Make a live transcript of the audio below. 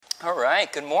All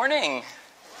right, good morning.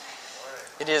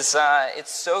 It's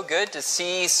so good to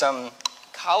see some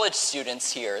college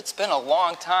students here. It's been a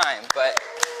long time, but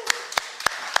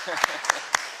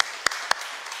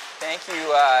thank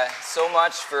you so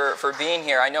much for being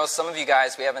here. I know some of you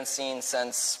guys we haven't seen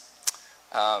since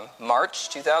March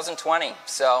 2020,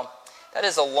 so that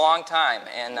is a long time,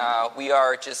 and we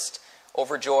are just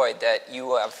overjoyed that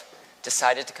you have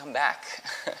decided to come back.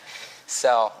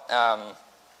 So,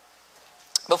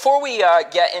 before we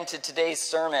get into today's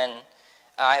sermon,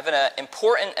 I have an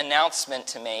important announcement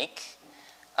to make.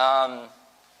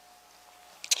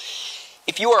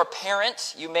 If you are a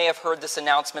parent, you may have heard this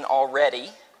announcement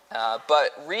already,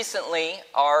 but recently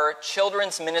our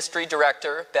children's ministry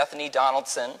director, Bethany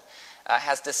Donaldson,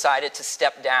 has decided to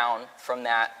step down from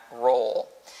that role.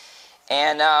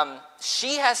 And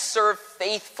she has served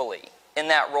faithfully in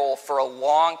that role for a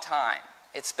long time.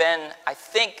 It's been, I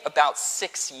think, about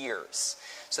 6 years.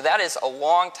 So that is a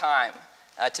long time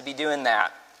to be doing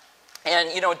that. And,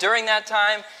 during that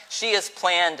time, she has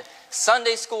planned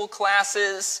Sunday school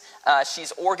classes,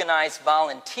 she's organized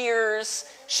volunteers,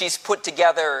 she's put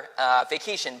together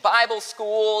vacation Bible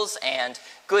schools and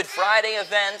Good Friday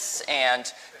events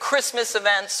and Christmas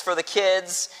events for the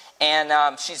kids,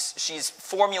 and she's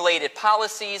formulated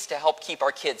policies to help keep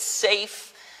our kids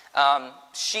safe.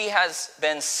 She has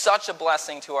been such a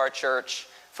blessing to our church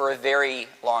for a very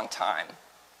long time.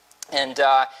 And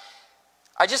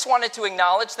I just wanted to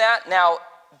acknowledge that. Now,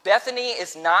 Bethany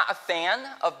is not a fan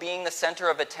of being the center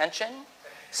of attention,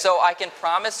 so I can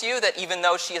promise you that even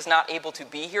though she is not able to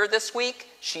be here this week,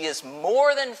 she is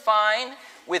more than fine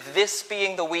with this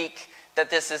being the week that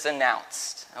this is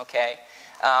announced, okay?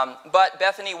 But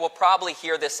Bethany will probably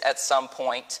hear this at some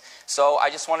point, so I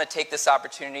just want to take this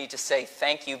opportunity to say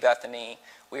thank you, Bethany.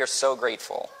 We are so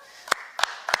grateful.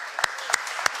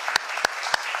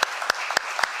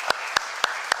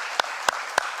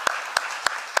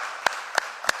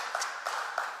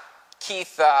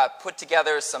 Keith put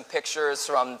together some pictures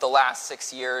from the last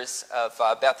 6 years of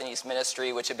Bethany's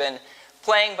ministry, which have been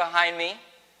playing behind me.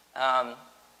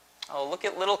 Look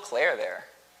at little Claire there.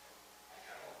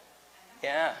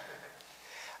 Yeah.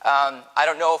 I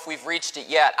don't know if we've reached it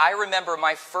yet. I remember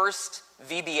my first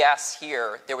VBS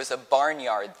here, there was a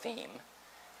barnyard theme,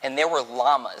 and there were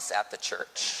llamas at the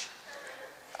church.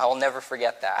 I will never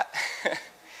forget that.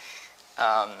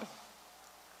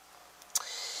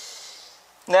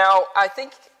 Now, I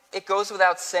think it goes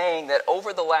without saying that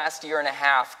over the last year and a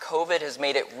half, COVID has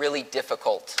made it really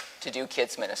difficult to do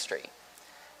kids ministry.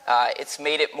 It's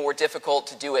made it more difficult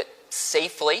to do it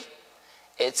safely.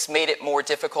 It's made it more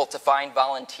difficult to find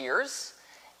volunteers.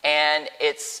 And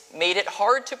it's made it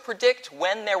hard to predict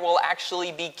when there will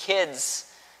actually be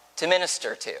kids to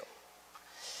minister to.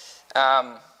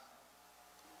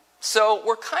 So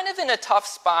we're kind of in a tough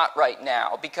spot right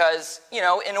now because,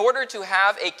 in order to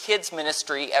have a kids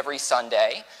ministry every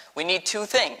Sunday, we need two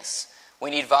things. We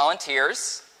need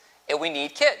volunteers and we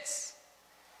need kids.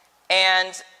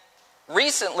 And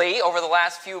recently, over the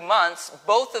last few months,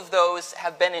 both of those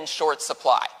have been in short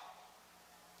supply.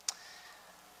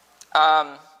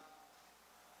 Now,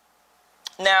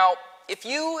 if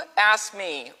you ask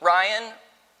me, Ryan,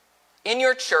 in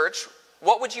your church,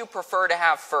 what would you prefer to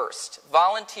have first,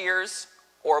 volunteers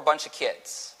or a bunch of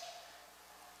kids?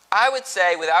 I would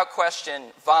say, without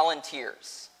question,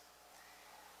 volunteers.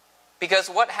 Because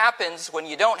what happens when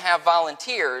you don't have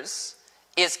volunteers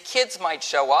is kids might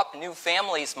show up, new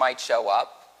families might show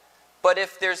up, but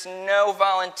if there's no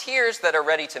volunteers that are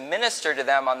ready to minister to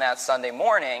them on that Sunday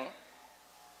morning,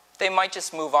 they might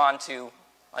just move on to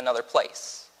another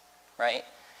place, right?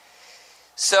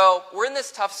 So we're in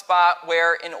this tough spot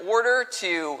where in order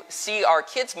to see our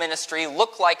kids ministry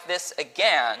look like this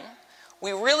again,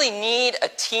 we really need a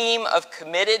team of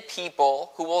committed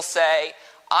people who will say,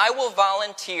 I will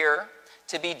volunteer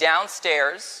to be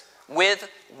downstairs with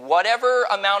whatever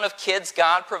amount of kids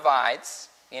God provides,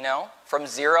 from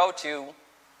 0 to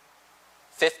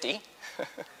 50.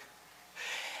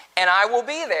 And I will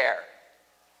be there.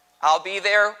 I'll be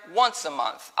there once a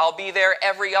month. I'll be there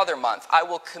every other month. I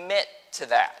will commit to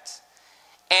that.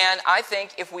 And I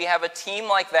think if we have a team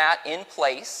like that in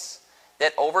place,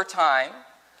 that over time,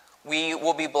 we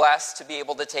will be blessed to be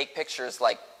able to take pictures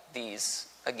like these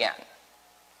again.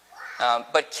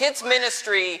 But kids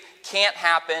ministry can't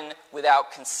happen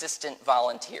without consistent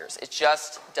volunteers. It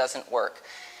just doesn't work.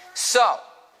 So,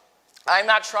 I'm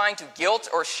not trying to guilt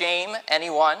or shame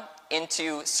anyone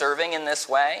into serving in this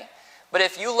way. But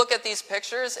if you look at these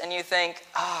pictures and you think,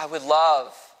 I would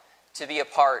love to be a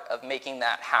part of making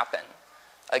that happen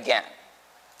again,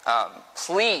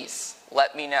 please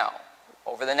let me know.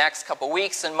 over the next couple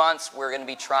weeks and months, we're going to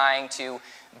be trying to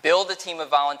build a team of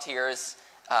volunteers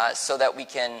so that we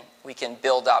can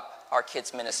build up our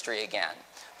kids' ministry again.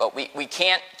 But we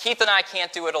can't, Keith and I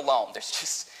can't do it alone.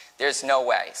 There's no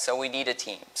way. So we need a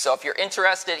team. So if you're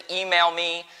interested, email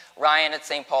me,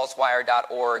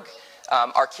 ryan@stpaulswire.org.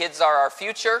 Our kids are our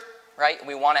future, right?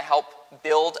 We want to help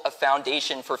build a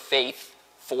foundation for faith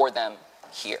for them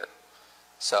here.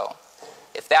 So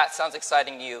if that sounds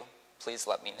exciting to you, please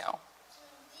let me know.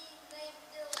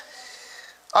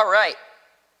 All right.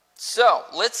 So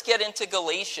let's get into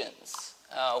Galatians.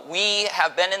 We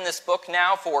have been in this book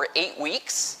now for 8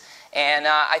 weeks, and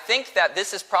I think that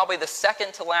this is probably the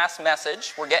second to last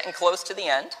message. We're getting close to the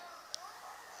end.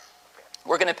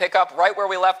 We're going to pick up right where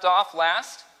we left off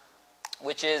last,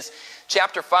 which is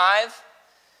chapter 5,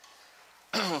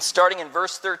 starting in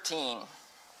verse 13.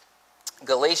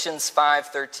 Galatians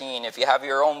 5:13. If you have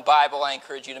your own Bible, I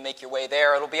encourage you to make your way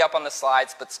there. It'll be up on the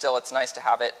slides, but still it's nice to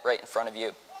have it right in front of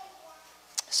you.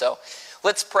 So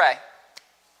let's pray.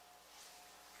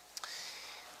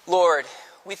 Lord,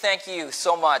 we thank you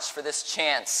so much for this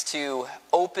chance to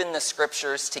open the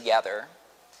scriptures together.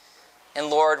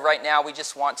 And Lord, right now we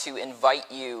just want to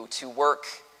invite you to work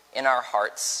in our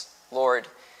hearts. Lord,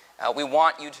 we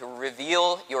want you to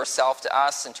reveal yourself to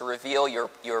us and to reveal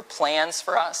your plans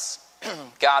for us.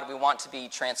 God, we want to be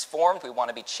transformed. We want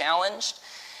to be challenged.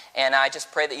 And I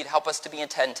just pray that you'd help us to be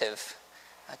attentive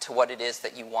to what it is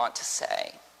that you want to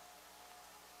say.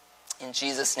 In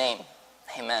Jesus' name,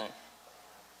 amen.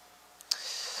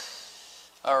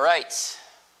 All right.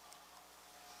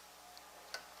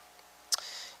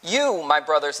 You, my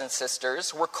brothers and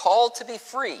sisters, were called to be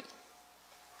free.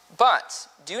 But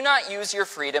do not use your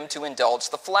freedom to indulge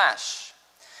the flesh.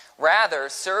 Rather,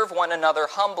 serve one another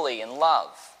humbly in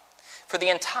love. For the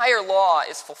entire law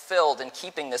is fulfilled in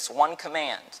keeping this one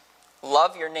command: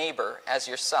 love your neighbor as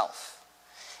yourself.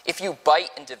 If you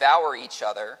bite and devour each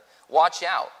other, watch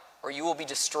out, or you will be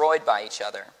destroyed by each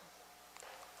other.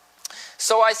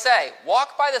 So I say,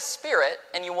 walk by the Spirit,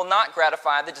 and you will not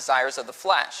gratify the desires of the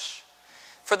flesh.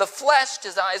 For the flesh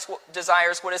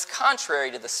desires what is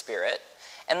contrary to the Spirit,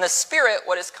 and the Spirit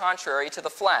what is contrary to the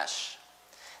flesh.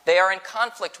 They are in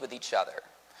conflict with each other,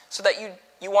 so that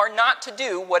you are not to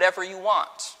do whatever you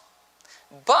want.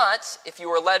 But if you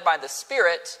are led by the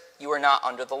Spirit, you are not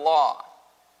under the law.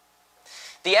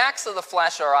 The acts of the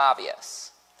flesh are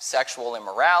obvious: sexual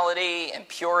immorality,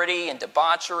 impurity and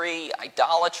debauchery,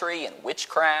 idolatry and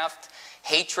witchcraft,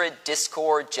 hatred,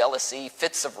 discord, jealousy,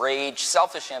 fits of rage,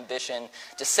 selfish ambition,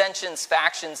 dissensions,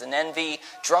 factions, and envy,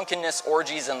 drunkenness,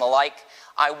 orgies, and the like.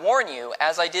 I warn you,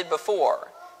 as I did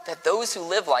before, that those who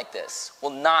live like this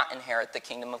will not inherit the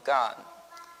kingdom of God.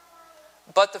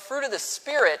 But the fruit of the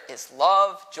Spirit is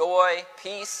love, joy,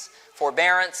 peace,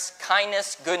 forbearance,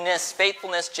 kindness, goodness,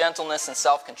 faithfulness, gentleness, and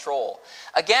self-control.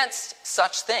 Against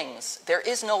such things there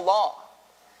is no law.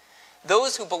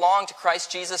 Those who belong to Christ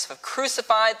Jesus have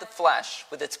crucified the flesh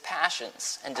with its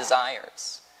passions and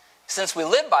desires. Since we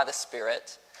live by the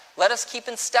Spirit, let us keep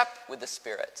in step with the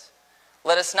Spirit.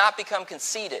 Let us not become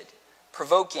conceited,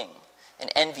 provoking,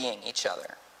 and envying each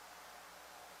other.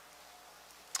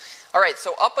 All right,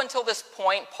 so up until this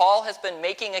point, Paul has been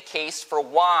making a case for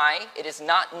why it is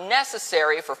not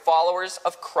necessary for followers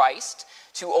of Christ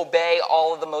to obey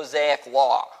all of the Mosaic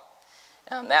law.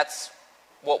 And that's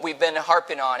what we've been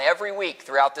harping on every week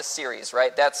throughout this series,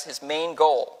 right? That's his main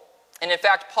goal. And in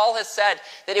fact, Paul has said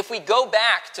that if we go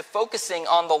back to focusing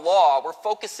on the law, we're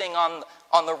focusing on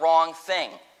the wrong thing.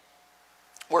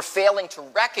 We're failing to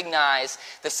recognize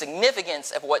the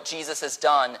significance of what Jesus has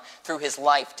done through his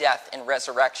life, death, and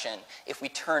resurrection if we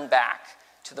turn back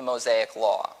to the Mosaic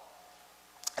law.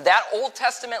 That Old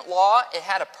Testament law, it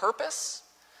had a purpose,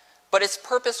 but its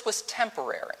purpose was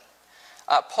temporary.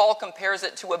 Paul compares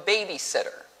it to a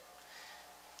babysitter.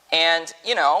 And,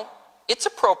 it's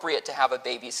appropriate to have a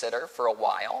babysitter for a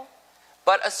while,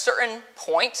 but a certain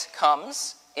point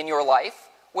comes in your life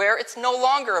where it's no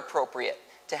longer appropriate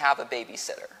to have a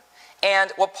babysitter.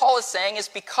 And what Paul is saying is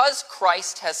because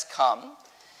Christ has come,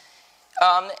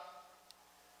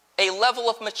 a level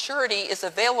of maturity is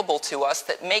available to us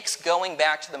that makes going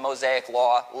back to the Mosaic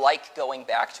law like going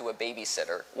back to a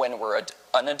babysitter when we're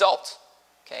an adult.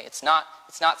 Okay, it's not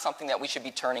something that we should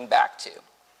be turning back to.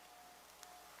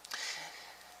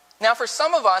 Now, for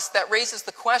some of us, that raises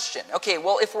the question, okay,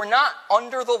 well, if we're not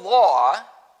under the law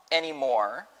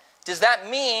anymore, does that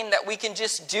mean that we can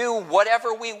just do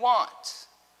whatever we want?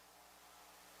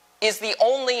 Is the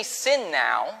only sin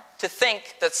now to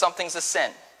think that something's a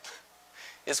sin?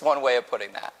 Is one way of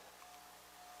putting that.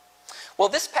 Well,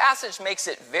 this passage makes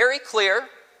it very clear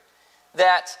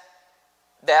that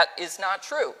that is not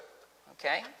true,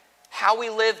 okay? How we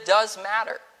live does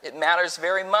matter. It matters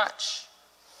very much.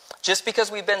 Just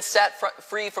because we've been set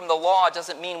free from the law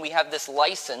doesn't mean we have this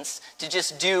license to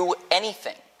just do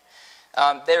anything.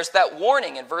 There's that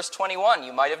warning in verse 21.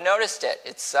 You might have noticed it.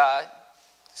 It's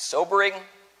sobering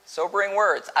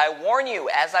words. I warn you,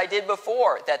 as I did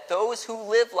before, that those who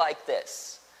live like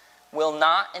this will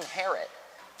not inherit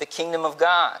the kingdom of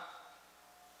God.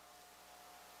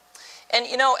 And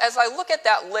as I look at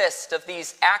that list of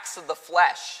these acts of the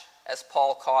flesh, as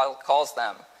Paul calls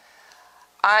them,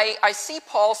 I see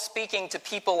Paul speaking to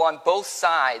people on both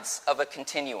sides of a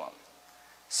continuum.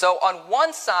 So on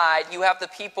one side, you have the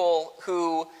people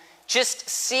who just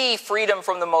see freedom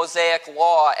from the Mosaic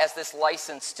law as this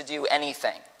license to do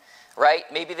anything, right?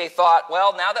 Maybe they thought,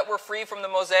 well, now that we're free from the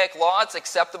Mosaic law, it's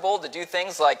acceptable to do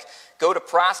things like go to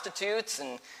prostitutes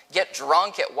and get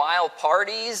drunk at wild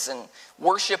parties and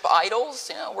worship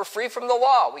idols. We're free from the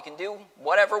law. We can do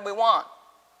whatever we want.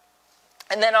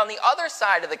 And then on the other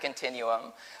side of the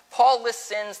continuum, Paul lists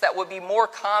sins that would be more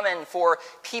common for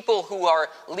people who are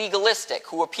legalistic,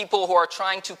 who are people who are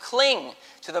trying to cling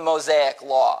to the Mosaic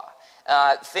law.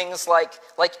 Things like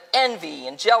envy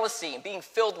and jealousy and being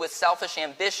filled with selfish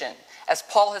ambition. As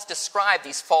Paul has described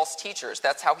these false teachers,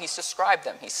 that's how he's described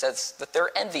them. He says that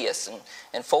they're envious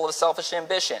and full of selfish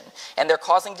ambition. And they're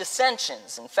causing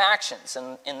dissensions and factions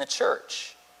in the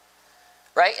church.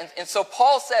 Right? And so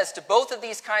Paul says to both of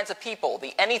these kinds of people,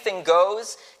 the anything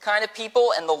goes kind of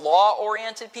people and the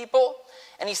law-oriented people,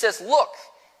 and he says, look,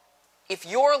 if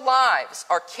your lives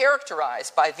are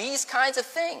characterized by these kinds of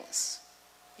things,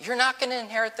 you're not going to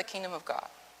inherit the kingdom of God.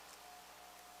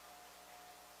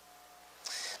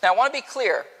 Now, I want to be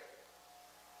clear.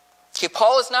 Okay,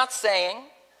 Paul is not saying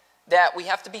that we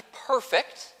have to be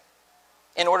perfect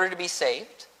in order to be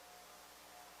saved.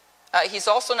 He's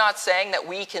also not saying that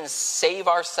we can save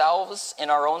ourselves in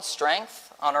our own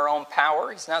strength, on our own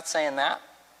power. He's not saying that.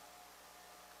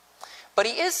 But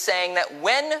he is saying that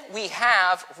when we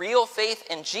have real faith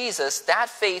in Jesus, that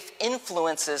faith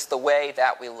influences the way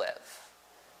that we live.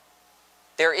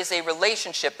 There is a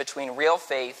relationship between real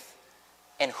faith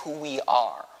and who we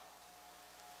are.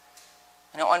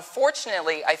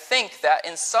 Unfortunately, I think that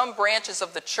in some branches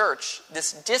of the church,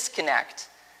 this disconnect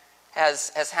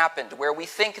has happened, where we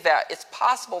think that it's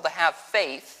possible to have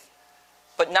faith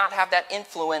but not have that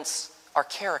influence our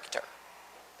character.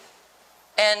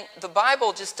 And the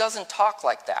Bible just doesn't talk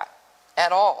like that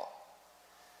at all.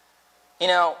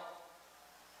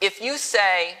 If you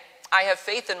say, I have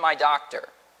faith in my doctor,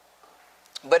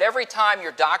 but every time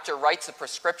your doctor writes a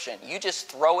prescription, you just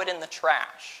throw it in the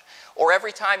trash, or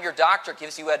every time your doctor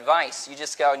gives you advice, you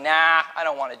just go, nah, I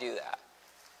don't want to do that.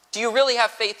 Do you really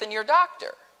have faith in your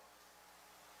doctor?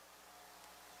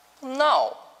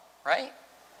 No, right?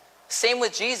 Same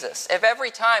with Jesus. If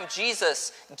every time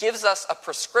Jesus gives us a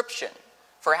prescription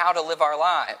for how to live our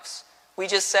lives, we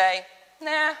just say,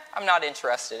 nah, I'm not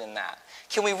interested in that.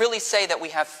 Can we really say that we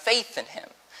have faith in him?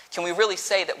 Can we really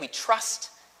say that we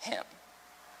trust him?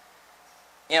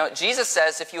 Jesus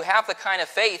says if you have the kind of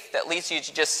faith that leads you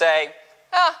to just say,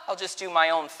 I'll just do my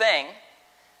own thing,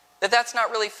 that's not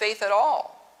really faith at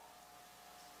all.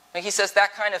 He says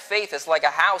that kind of faith is like a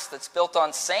house that's built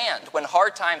on sand. When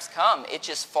hard times come, it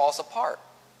just falls apart.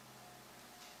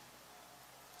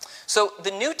 So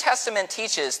the New Testament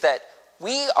teaches that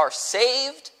we are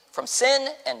saved from sin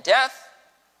and death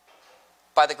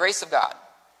by the grace of God.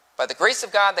 By the grace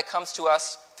of God that comes to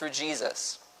us through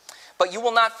Jesus. But you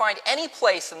will not find any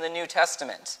place in the New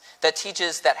Testament that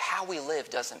teaches that how we live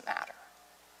doesn't matter.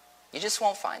 You just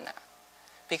won't find that.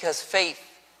 Because faith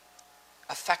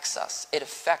affects us. It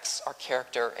affects our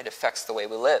character. It affects the way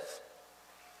we live.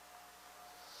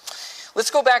 Let's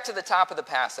go back to the top of the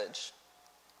passage.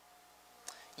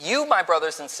 You, my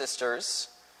brothers and sisters,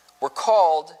 were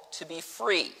called to be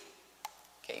free.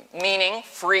 Okay, meaning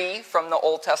free from the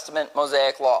Old Testament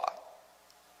Mosaic law.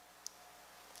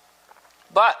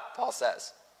 But, Paul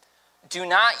says, do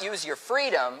not use your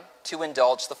freedom to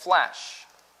indulge the flesh.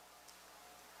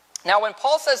 Now, when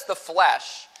Paul says the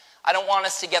flesh, I don't want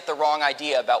us to get the wrong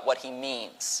idea about what he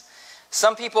means.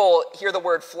 Some people hear the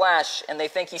word flesh and they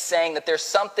think he's saying that there's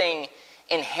something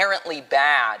inherently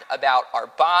bad about our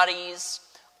bodies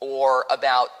or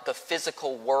about the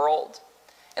physical world.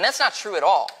 And that's not true at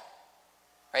all.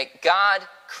 Right? God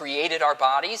created our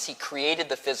bodies. He created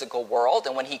the physical world.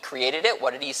 And when he created it,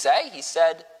 what did he say? He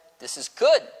said, this is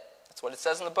good. That's what it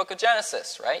says in the book of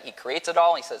Genesis, right? He creates it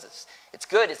all. He says, it's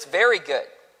good. It's very good.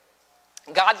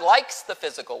 God likes the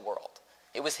physical world.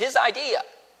 It was his idea.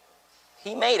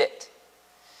 He made it.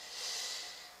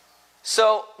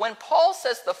 So when Paul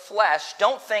says the flesh,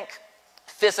 don't think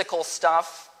physical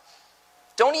stuff.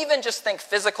 Don't even just think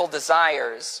physical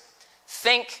desires.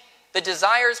 Think the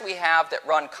desires we have that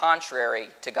run contrary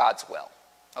to God's will.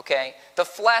 Okay? The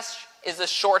flesh is a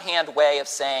shorthand way of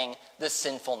saying the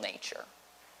sinful nature.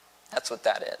 That's what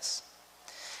that is.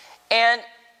 And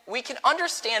we can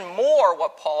understand more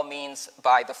what Paul means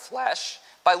by the flesh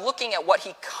by looking at what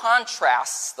he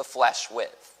contrasts the flesh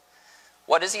with.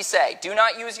 What does he say? Do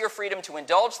not use your freedom to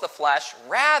indulge the flesh.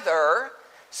 Rather,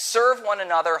 serve one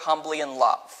another humbly in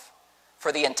love.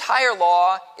 For the entire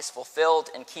law is fulfilled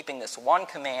in keeping this one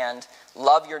command,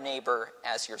 love your neighbor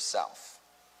as yourself.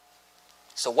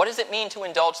 So what does it mean to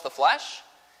indulge the flesh?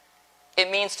 It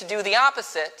means to do the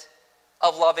opposite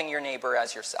of loving your neighbor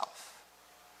as yourself.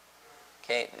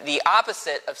 Okay? The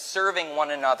opposite of serving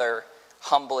one another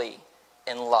humbly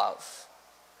in love.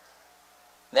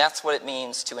 That's what it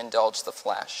means to indulge the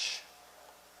flesh.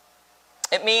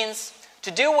 It means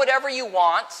to do whatever you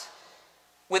want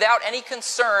without any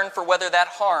concern for whether that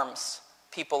harms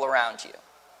people around you.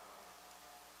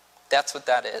 That's what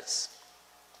that is.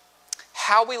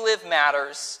 How we live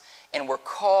matters, and we're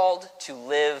called to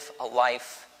live a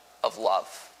life of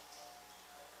love.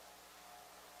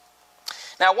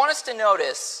 Now, I want us to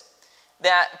notice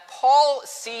that Paul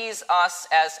sees us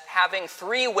as having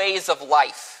three ways of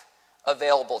life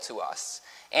available to us.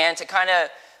 And to kind of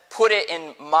put it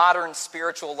in modern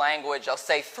spiritual language, I'll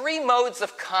say three modes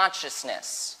of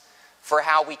consciousness for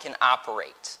how we can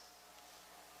operate.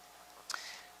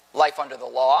 Life under the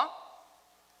law,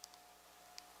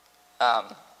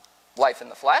 life in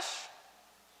the flesh,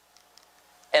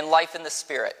 and life in the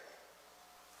spirit.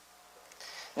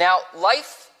 Now,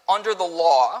 life under the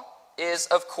law is,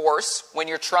 of course, when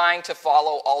you're trying to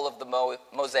follow all of the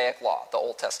Mosaic law, the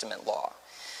Old Testament law.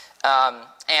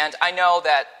 And I know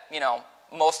that,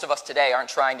 most of us today aren't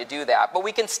trying to do that, but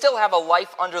we can still have a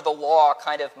life under the law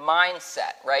kind of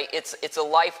mindset, right? It's a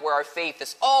life where our faith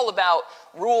is all about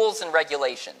rules and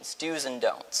regulations, do's and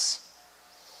don'ts.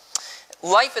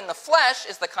 Life in the flesh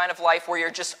is the kind of life where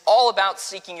you're just all about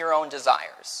seeking your own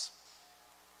desires.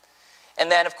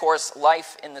 And then, of course,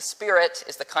 life in the spirit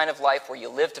is the kind of life where you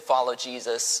live to follow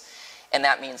Jesus, and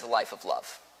that means a life of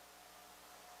love.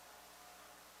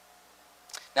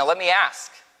 Now let me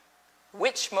ask,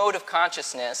 which mode of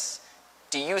consciousness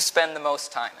do you spend the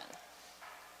most time in?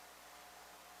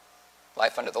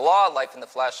 Life under the law, life in the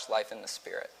flesh, life in the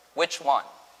spirit. Which one?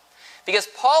 Because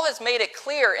Paul has made it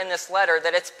clear in this letter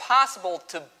that it's possible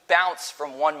to bounce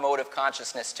from one mode of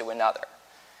consciousness to another.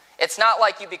 It's not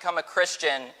like you become a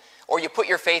Christian or you put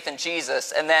your faith in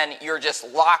Jesus and then you're just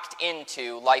locked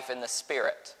into life in the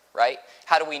spirit. Right?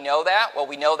 How do we know that? Well,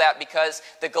 we know that because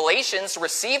the Galatians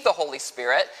received the Holy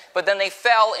Spirit, but then they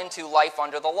fell into life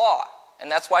under the law.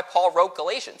 And that's why Paul wrote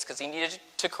Galatians, because he needed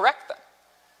to correct them.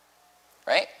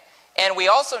 Right? And we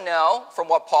also know from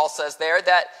what Paul says there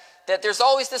that there's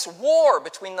always this war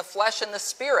between the flesh and the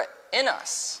spirit in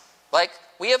us. Like,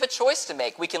 we have a choice to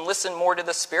make. We can listen more to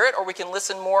the spirit or we can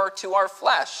listen more to our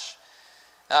flesh.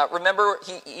 Remember,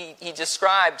 he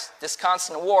described this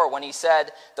constant war when he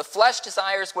said, the flesh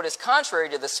desires what is contrary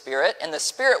to the spirit, and the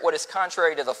spirit what is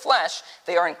contrary to the flesh.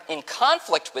 They are in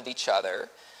conflict with each other,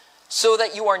 so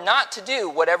that you are not to do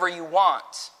whatever you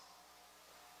want.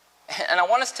 And I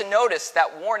want us to notice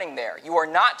that warning there. You are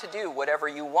not to do whatever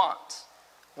you want.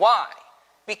 Why?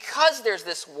 Because there's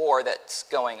this war that's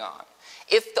going on.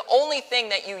 If the only thing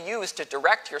that you use to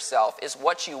direct yourself is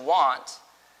what you want,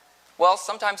 well,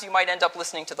 sometimes you might end up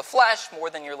listening to the flesh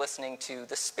more than you're listening to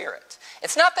the spirit.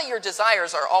 It's not that your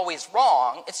desires are always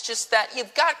wrong. It's just that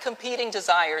you've got competing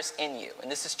desires in you.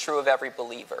 And this is true of every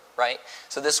believer, right?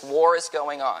 So this war is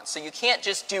going on. So you can't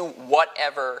just do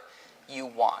whatever you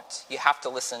want. You have to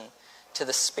listen to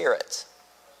the spirit.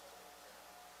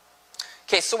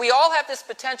 Okay, so we all have this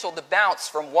potential to bounce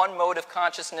from one mode of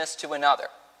consciousness to another.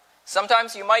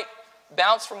 Sometimes you might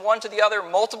bounce from one to the other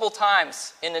multiple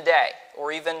times in a day,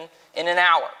 or even in an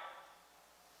hour.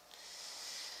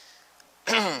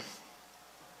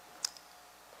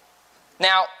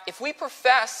 Now, if we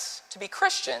profess to be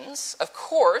Christians, of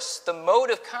course, the mode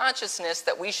of consciousness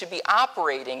that we should be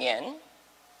operating in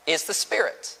is the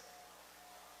spirit.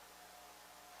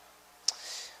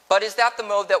 But is that the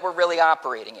mode that we're really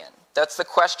operating in? That's the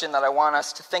question that I want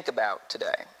us to think about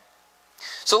today.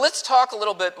 So let's talk a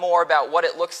little bit more about what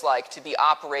it looks like to be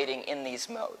operating in these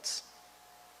modes.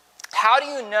 How do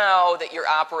you know that you're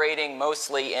operating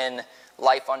mostly in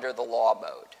life under the law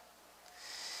mode?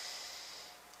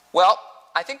 Well,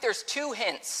 I think there's two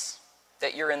hints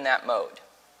that you're in that mode.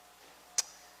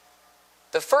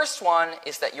 The first one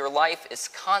is that your life is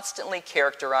constantly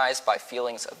characterized by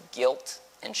feelings of guilt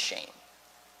and shame.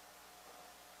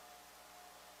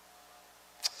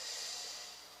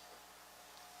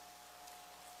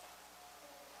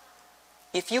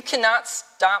 If you cannot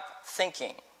stop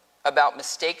thinking about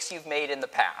mistakes you've made in the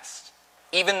past,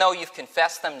 even though you've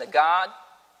confessed them to God,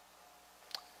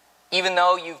 even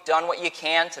though you've done what you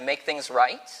can to make things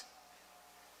right,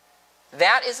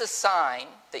 that is a sign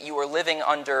that you are living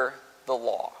under the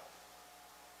law.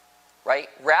 Right?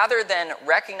 Rather than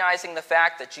recognizing the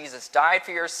fact that Jesus died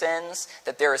for your sins,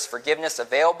 that there is forgiveness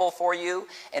available for you,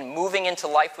 and moving into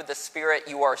life with the Spirit,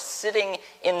 you are sitting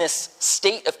in this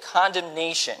state of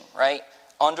condemnation, right?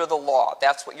 Under the law.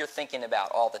 That's what you're thinking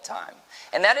about all the time.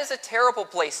 And that is a terrible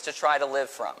place to try to live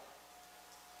from.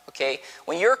 Okay?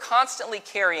 When you're constantly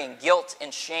carrying guilt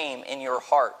and shame in your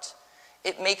heart,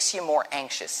 it makes you more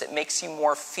anxious. It makes you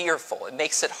more fearful. It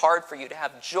makes it hard for you to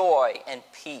have joy and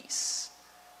peace.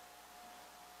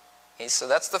 Okay, so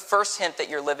that's the first hint that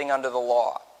you're living under the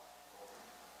law.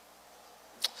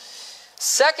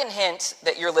 Second hint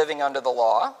that you're living under the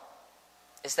law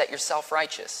is that you're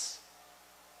self-righteous.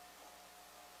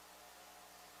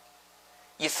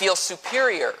 You feel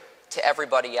superior to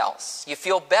everybody else. You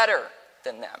feel better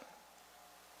than them.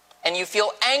 And you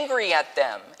feel angry at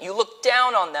them. You look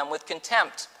down on them with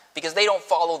contempt because they don't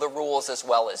follow the rules as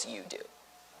well as you do.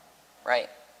 Right?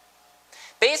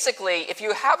 Basically, if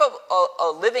you have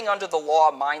a living under the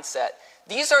law mindset,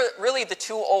 these are really the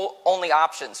two only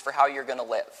options for how you're going to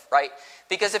live, right?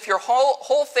 Because if your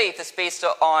whole faith is based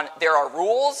on there are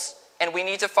rules and we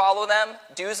need to follow them,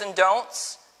 do's and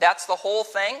don'ts, that's the whole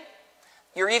thing,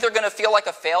 you're either going to feel like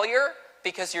a failure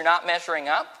because you're not measuring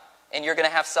up and you're going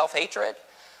to have self-hatred,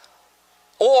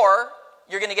 or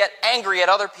you're going to get angry at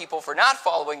other people for not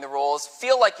following the rules,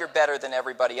 feel like you're better than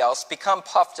everybody else, become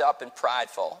puffed up and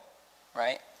prideful.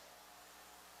 Right?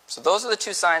 So those are the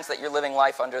two signs that you're living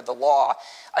life under the law.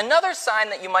 Another sign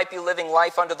that you might be living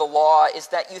life under the law is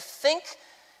that you think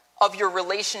of your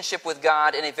relationship with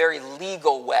God in a very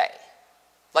legal way.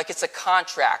 Like it's a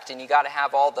contract and you got to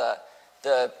have all the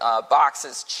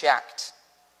boxes checked.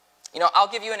 You know, I'll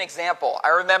give you an example. I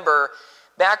remember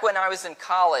back when I was in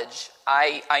college,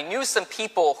 I knew some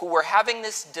people who were having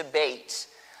this debate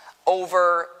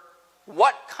over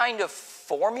what kind of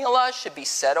formula should be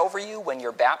said over you when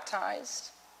you're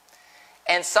baptized.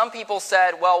 And some people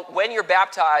said, well, when you're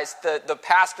baptized, the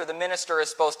pastor, the minister is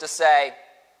supposed to say,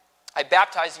 I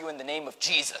baptize you in the name of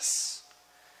Jesus.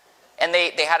 And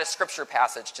they had a scripture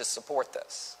passage to support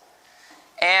this.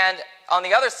 And on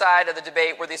the other side of the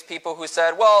debate were these people who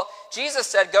said, well, Jesus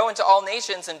said, go into all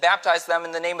nations and baptize them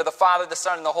in the name of the Father, the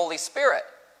Son, and the Holy Spirit.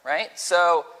 Right?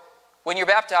 So when you're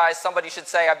baptized, somebody should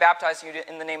say, I baptize you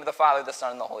in the name of the Father, the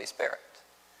Son, and the Holy Spirit.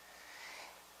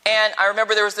 And I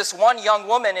remember there was this one young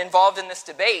woman involved in this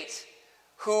debate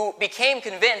who became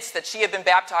convinced that she had been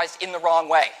baptized in the wrong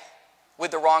way, with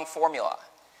the wrong formula.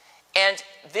 And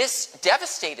this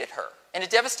devastated her. And it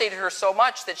devastated her so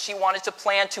much that she wanted to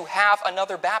plan to have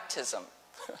another baptism,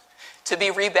 to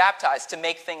be rebaptized, to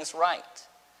make things right.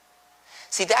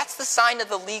 See, that's the sign of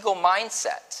the legal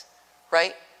mindset,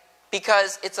 right?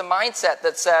 Because it's a mindset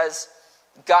that says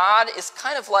God is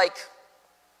kind of like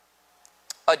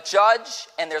a judge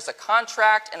and there's a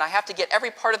contract and I have to get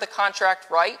every part of the contract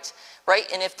right?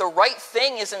 And if the right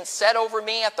thing isn't said over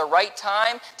me at the right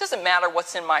time, it doesn't matter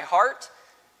what's in my heart,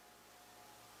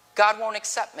 God won't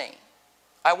accept me.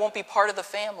 I won't be part of the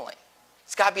family.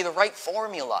 It's got to be the right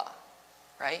formula,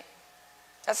 right?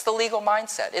 That's the legal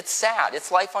mindset. It's sad.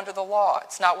 It's life under the law.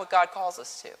 It's not what God calls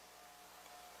us to.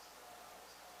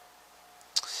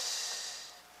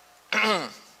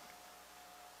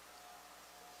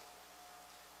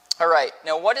 All right,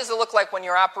 now what does it look like when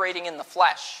you're operating in the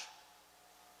flesh?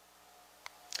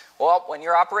 Well, when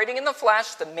you're operating in the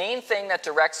flesh, the main thing that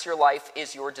directs your life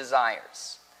is your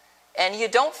desires. And you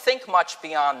don't think much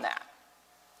beyond that.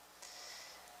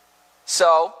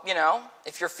 So, you know,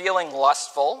 if you're feeling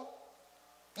lustful,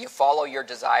 you follow your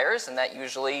desires, and that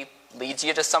usually leads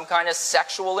you to some kind of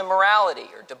sexual immorality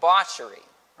or debauchery,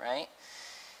 right?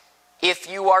 If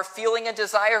you are feeling a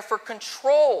desire for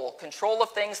control of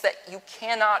things that you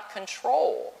cannot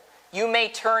control, you may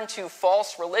turn to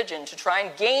false religion to try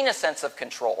and gain a sense of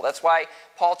control. That's why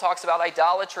Paul talks about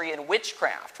idolatry and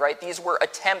witchcraft, right? These were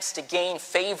attempts to gain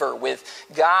favor with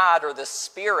God or the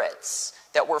spirits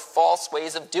that were false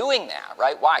ways of doing that,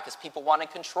 right? Why? Because people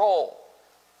wanted control.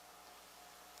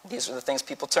 These are the things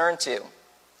people turn to.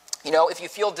 You know, if you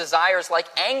feel desires like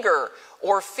anger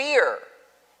or fear,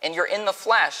 and you're in the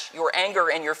flesh, your anger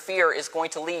and your fear is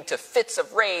going to lead to fits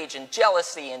of rage and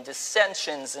jealousy and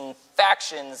dissensions and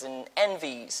factions and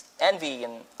envy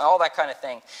and all that kind of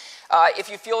thing.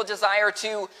 If you feel a desire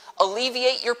to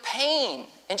alleviate your pain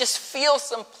and just feel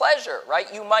some pleasure,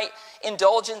 right? You might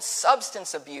indulge in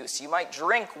substance abuse. You might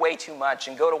drink way too much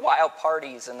and go to wild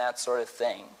parties and that sort of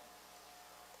thing.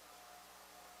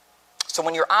 So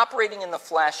when you're operating in the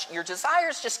flesh, your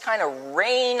desires just kind of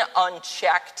reign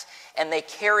unchecked, and they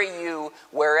carry you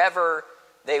wherever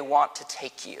they want to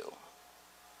take you,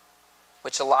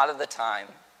 which a lot of the time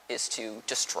is to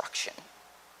destruction.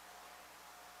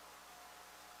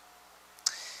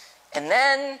 And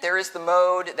then there is the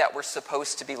mode that we're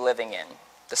supposed to be living in,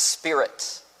 the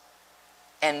spirit.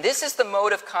 And this is the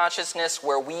mode of consciousness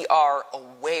where we are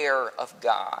aware of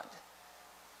God.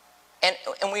 And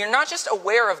we are not just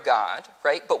aware of God,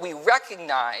 right? But we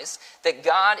recognize that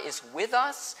God is with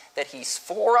us, that He's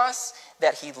for us,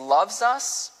 that He loves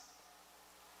us,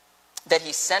 that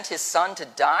He sent His Son to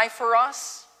die for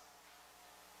us.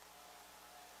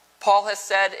 Paul has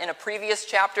said in a previous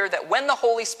chapter that when the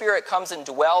Holy Spirit comes and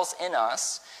dwells in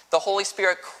us, the Holy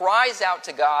Spirit cries out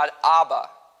to God, Abba,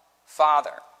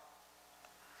 Father.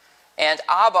 And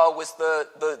Abba was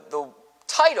the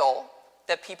title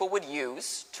that people would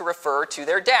use to refer to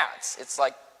their dads. It's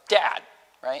like dad,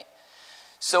 right?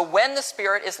 So when the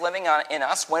Spirit is living in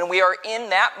us, when we are in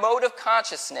that mode of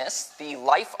consciousness, the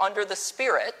life under the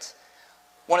Spirit,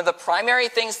 one of the primary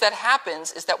things that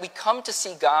happens is that we come to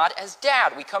see God as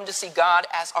dad. We come to see God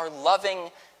as our loving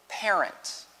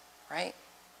parent, right?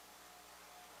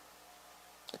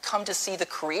 We come to see the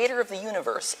creator of the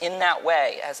universe in that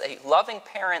way, as a loving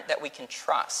parent that we can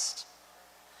trust.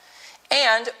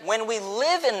 And when we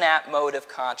live in that mode of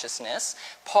consciousness,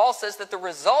 Paul says that the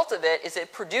result of it is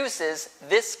it produces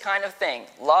this kind of thing: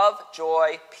 love,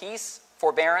 joy, peace,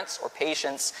 forbearance or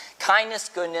patience, kindness,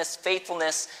 goodness,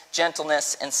 faithfulness,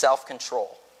 gentleness, and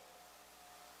self-control.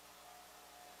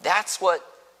 That's what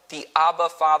the Abba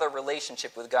Father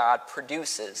relationship with God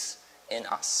produces in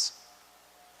us.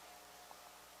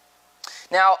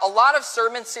 Now, a lot of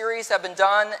sermon series have been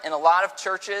done in a lot of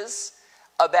churches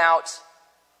about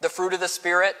the fruit of the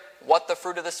Spirit, what the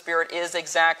fruit of the Spirit is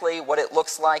exactly, what it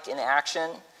looks like in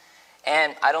action.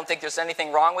 And I don't think there's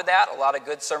anything wrong with that. A lot of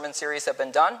good sermon series have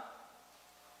been done.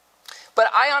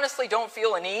 But I honestly don't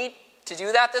feel a need to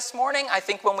do that this morning. I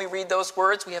think when we read those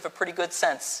words, we have a pretty good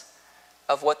sense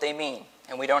of what they mean,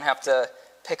 and we don't have to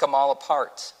pick them all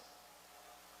apart.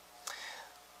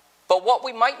 But what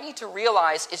we might need to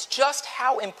realize is just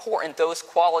how important those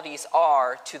qualities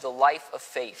are to the life of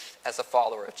faith as a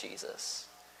follower of Jesus.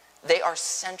 They are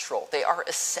central. They are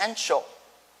essential,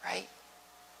 right?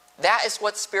 That is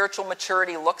what spiritual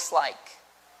maturity looks like.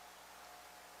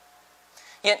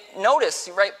 Yet notice,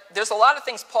 right, there's a lot of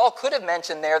things Paul could have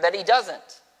mentioned there that he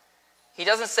doesn't. He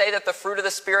doesn't say that the fruit of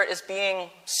the Spirit is being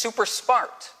super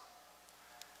smart.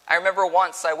 I remember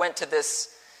once I went to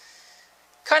this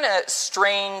kind of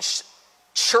strange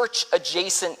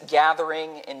church-adjacent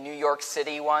gathering in New York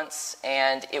City once,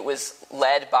 and it was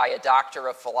led by a doctor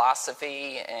of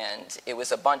philosophy, and it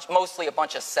was mostly a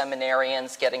bunch of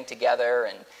seminarians getting together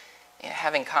and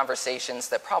having conversations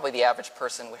that probably the average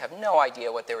person would have no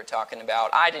idea what they were talking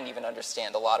about. I didn't even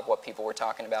understand a lot of what people were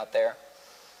talking about there.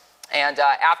 And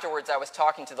afterwards, I was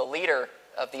talking to the leader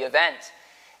of the event,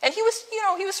 and he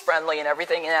was friendly and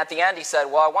everything. And at the end, he said,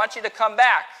 "Well, I want you to come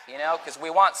back, because we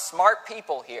want smart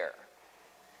people here."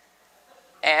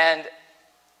 And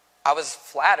I was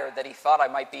flattered that he thought I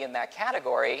might be in that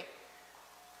category,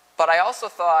 but I also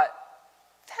thought,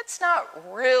 that's not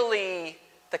really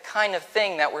the kind of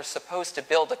thing that we're supposed to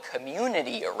build a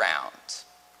community around,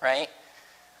 right?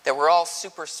 That we're all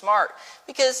super smart,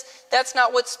 because that's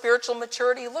not what spiritual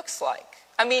maturity looks like.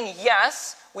 I mean,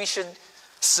 yes, we should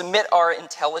submit our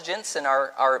intelligence and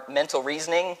our mental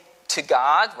reasoning to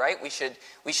God, right? We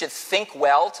should think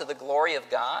well to the glory of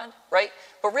God, right?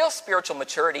 But real spiritual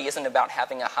maturity isn't about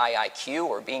having a high IQ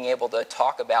or being able to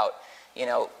talk about,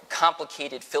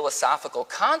 complicated philosophical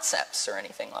concepts or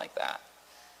anything like that.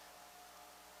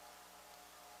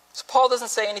 So Paul doesn't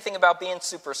say anything about being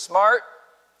super smart.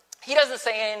 He doesn't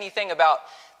say anything about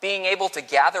being able to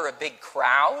gather a big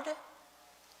crowd.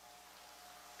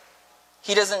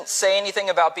 He doesn't say anything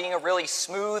about being a really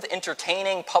smooth,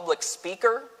 entertaining public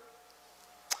speaker.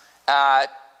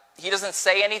 He doesn't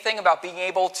say anything about being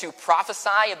able to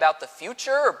prophesy about the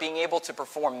future or being able to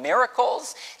perform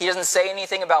miracles. He doesn't say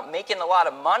anything about making a lot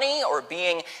of money or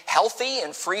being healthy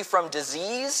and free from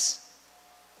disease.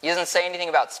 He doesn't say anything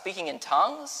about speaking in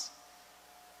tongues.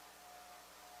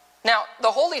 Now,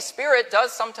 the Holy Spirit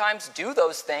does sometimes do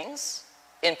those things,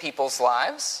 in people's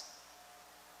lives.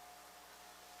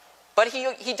 But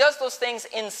he does those things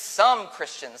in some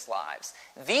Christians' lives.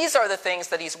 These are the things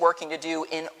that he's working to do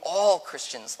in all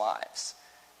Christians' lives.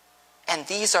 And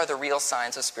these are the real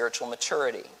signs of spiritual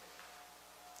maturity.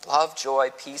 Love,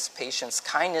 joy, peace, patience,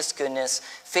 kindness, goodness,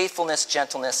 faithfulness,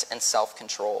 gentleness, and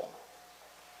self-control.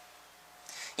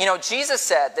 You know, Jesus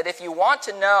said that if you want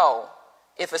to know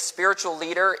if a spiritual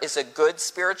leader is a good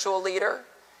spiritual leader,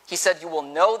 he said you will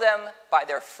know them by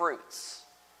their fruits.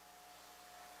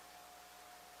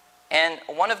 And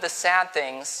one of the sad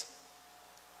things,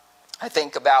 I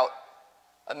think, about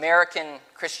American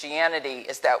Christianity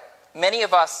is that many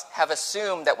of us have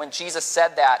assumed that when Jesus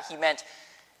said that, he meant,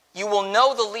 you will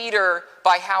know the leader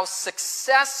by how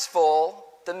successful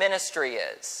the ministry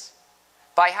is,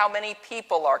 by how many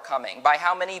people are coming, by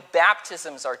how many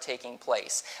baptisms are taking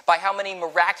place, by how many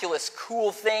miraculous,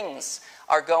 cool things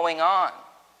are going on.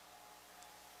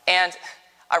 And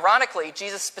ironically,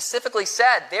 Jesus specifically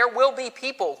said, there will be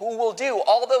people who will do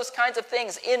all those kinds of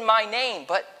things in my name,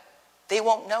 but they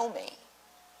won't know me,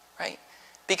 right?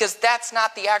 Because that's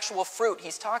not the actual fruit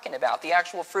he's talking about. The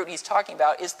actual fruit he's talking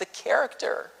about is the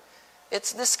character.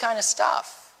 It's this kind of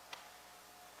stuff.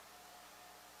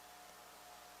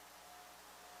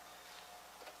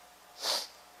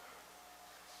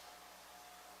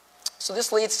 So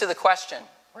this leads to the question,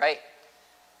 right?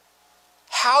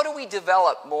 How do we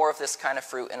develop more of this kind of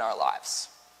fruit in our lives?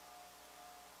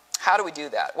 How do we do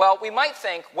that? Well, we might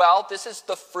think, well, this is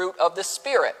the fruit of the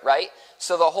Spirit, right?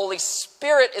 So the Holy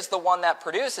Spirit is the one that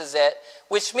produces it,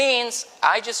 which means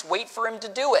I just wait for him to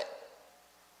do it.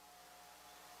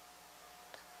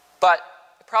 But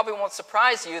it probably won't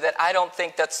surprise you that I don't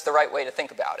think that's the right way to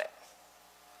think about it,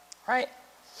 right?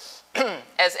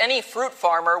 As any fruit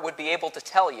farmer would be able to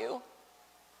tell you,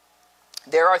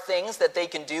 there are things that they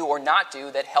can do or not do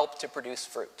that help to produce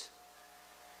fruit.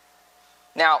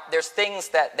 Now, there's things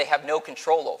that they have no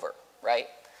control over, right?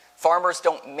 Farmers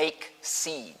don't make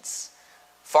seeds.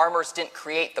 Farmers didn't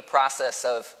create the process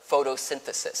of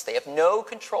photosynthesis. They have no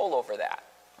control over that,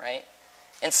 right?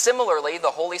 And similarly, the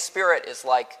Holy Spirit is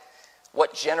like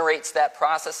what generates that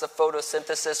process of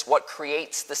photosynthesis, what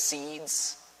creates the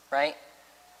seeds, right?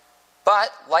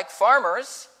 But like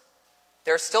farmers,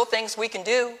 there are still things we can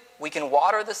do. We can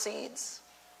water the seeds.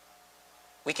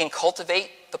 We can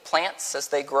cultivate the plants as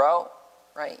they grow,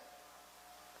 right?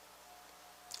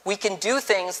 We can do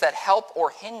things that help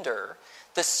or hinder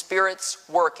the Spirit's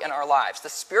work in our lives. The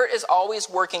Spirit is always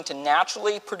working to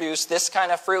naturally produce this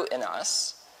kind of fruit in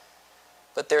us,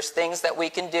 but there's things that we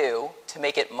can do to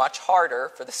make it much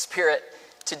harder for the Spirit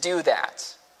to do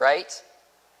that, right?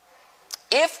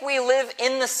 If we live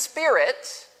in the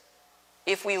Spirit,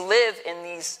 if we live in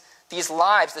these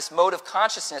lives, this mode of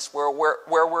consciousness where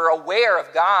we're aware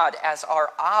of God as our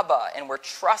Abba and we're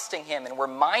trusting him and we're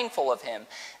mindful of him,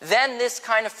 then this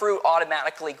kind of fruit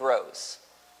automatically grows.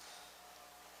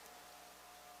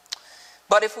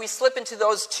 But if we slip into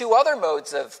those two other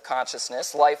modes of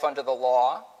consciousness, life under the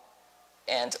law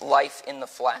and life in the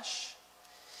flesh,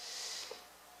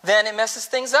 then it messes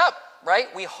things up, right?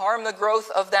 We harm the growth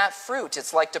of that fruit.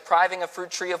 It's like depriving a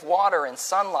fruit tree of water and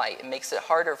sunlight. It makes it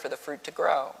harder for the fruit to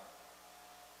grow.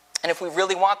 And if we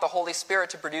really want the Holy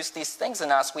Spirit to produce these things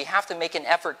in us, we have to make an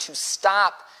effort to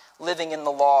stop living in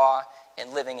the law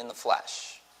and living in the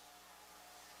flesh.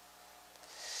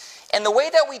 And the way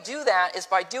that we do that is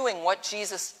by doing what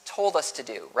Jesus told us to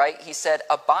do, right? He said,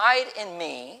 abide in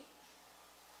me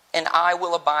and I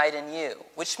will abide in you,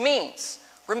 which means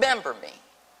remember me,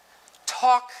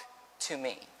 talk to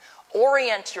me,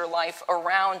 orient your life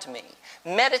around me,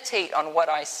 meditate on what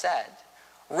I said,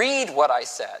 read what I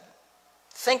said,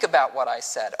 think about what I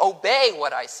said, obey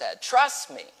what I said,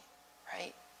 trust me,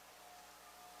 right?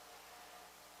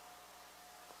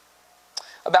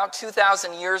 About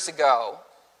 2,000 years ago,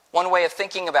 one way of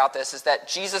thinking about this is that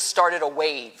Jesus started a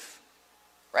wave,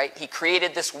 right? He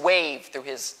created this wave through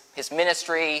his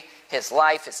ministry, his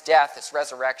life, his death, his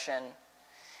resurrection.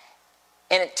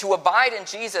 And to abide in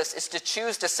Jesus is to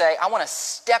choose to say, I want to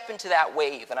step into that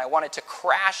wave and I want it to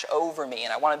crash over me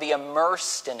and I want to be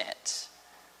immersed in it.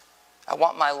 I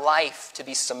want my life to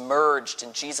be submerged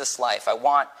in Jesus' life. I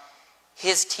want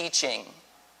his teaching,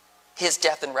 his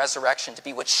death and resurrection to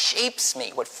be what shapes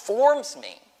me, what forms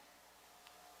me,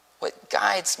 what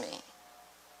guides me.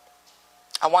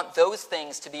 I want those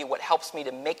things to be what helps me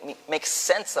to make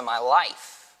sense of my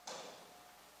life.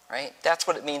 Right? That's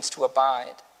what it means to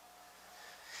abide.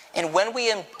 And when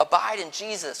we abide in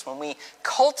Jesus, when we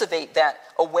cultivate that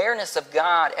awareness of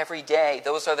God every day,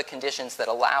 those are the conditions that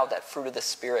allow that fruit of the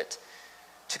Spirit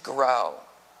to grow.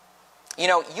 You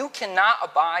know, you cannot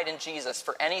abide in Jesus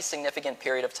for any significant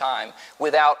period of time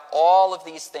without all of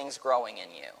these things growing in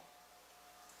you.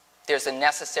 There's a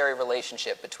necessary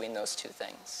relationship between those two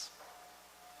things.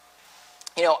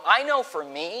 You know, I know for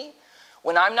me,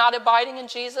 when I'm not abiding in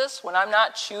Jesus, when I'm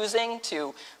not choosing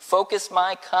to focus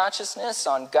my consciousness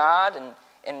on God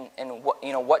and what,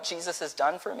 you know, what Jesus has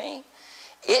done for me,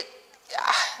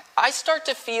 I start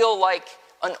to feel like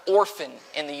an orphan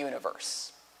in the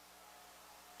universe.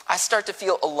 I start to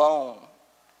feel alone.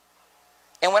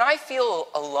 And when I feel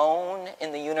alone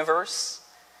in the universe,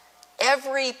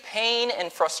 every pain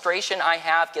and frustration I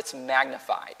have gets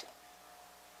magnified.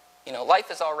 You know, life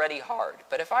is already hard,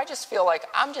 but if I just feel like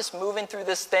I'm just moving through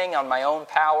this thing on my own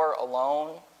power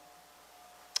alone,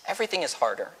 everything is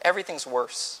harder. Everything's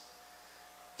worse.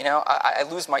 You know, I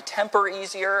lose my temper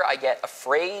easier. I get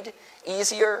afraid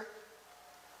easier.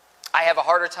 I have a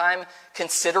harder time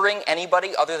considering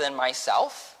anybody other than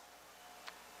myself.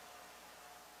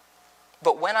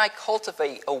 But when I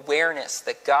cultivate awareness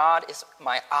that God is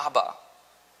my Abba,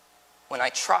 when I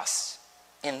trust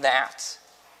in that,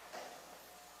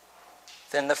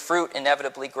 then the fruit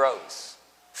inevitably grows.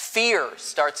 Fear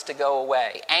starts to go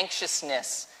away.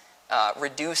 Anxiousness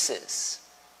reduces.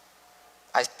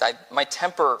 My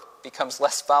temper becomes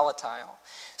less volatile.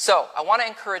 So, I want to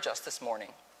encourage us this morning.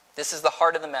 This is the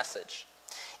heart of the message.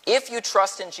 If you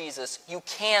trust in Jesus, you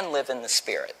can live in the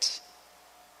Spirit.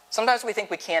 Sometimes we think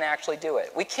we can't actually do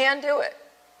it. We can do it.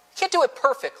 You can't do it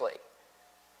perfectly.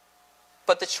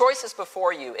 But the choice is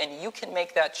before you, and you can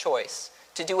make that choice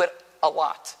to do it a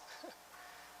lot.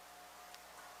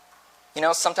 You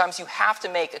know, sometimes you have to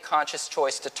make a conscious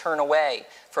choice to turn away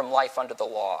from life under the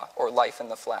law or life in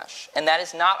the flesh. And that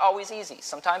is not always easy.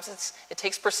 Sometimes it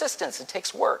takes persistence. It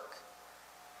takes work.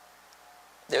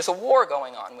 There's a war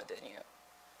going on within you.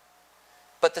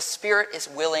 But the Spirit is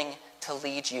willing to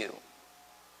lead you.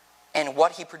 And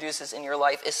what He produces in your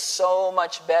life is so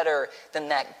much better than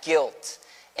that guilt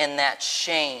and that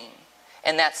shame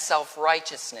and that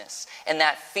self-righteousness and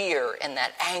that fear and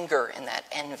that anger and that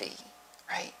envy,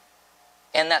 right?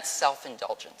 And that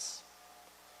self-indulgence.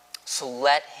 So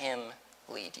let Him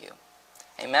lead you.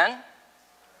 Amen?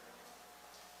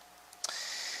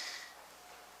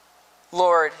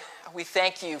 Lord, we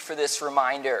thank You for this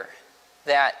reminder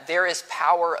that there is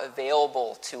power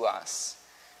available to us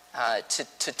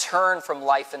to turn from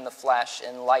life in the flesh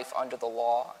and life under the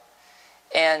law.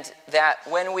 And that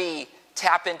when we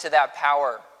tap into that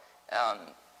power,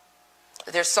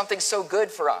 there's something so good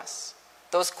for us.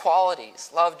 Those qualities,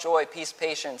 love, joy, peace,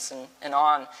 patience, and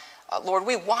on. Lord,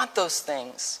 we want those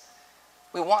things.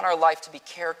 We want our life to be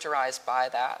characterized by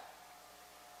that.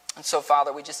 And so,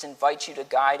 Father, we just invite You to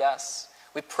guide us.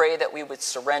 We pray that we would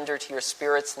surrender to Your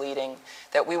Spirit's leading,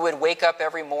 that we would wake up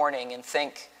every morning and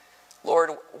think,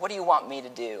 Lord, what do You want me to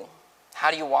do?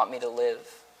 How do You want me to live?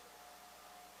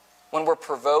 When we're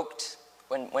provoked,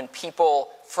 when people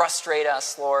frustrate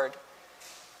us, Lord,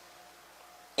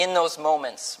 in those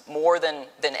moments, more than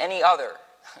any other,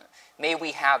 may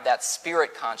we have that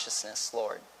Spirit consciousness,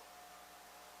 Lord.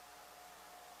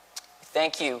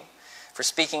 Thank You for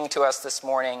speaking to us this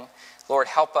morning. Lord,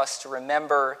 help us to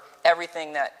remember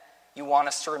everything that You want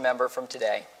us to remember from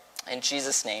today. In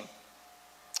Jesus' name,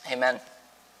 amen.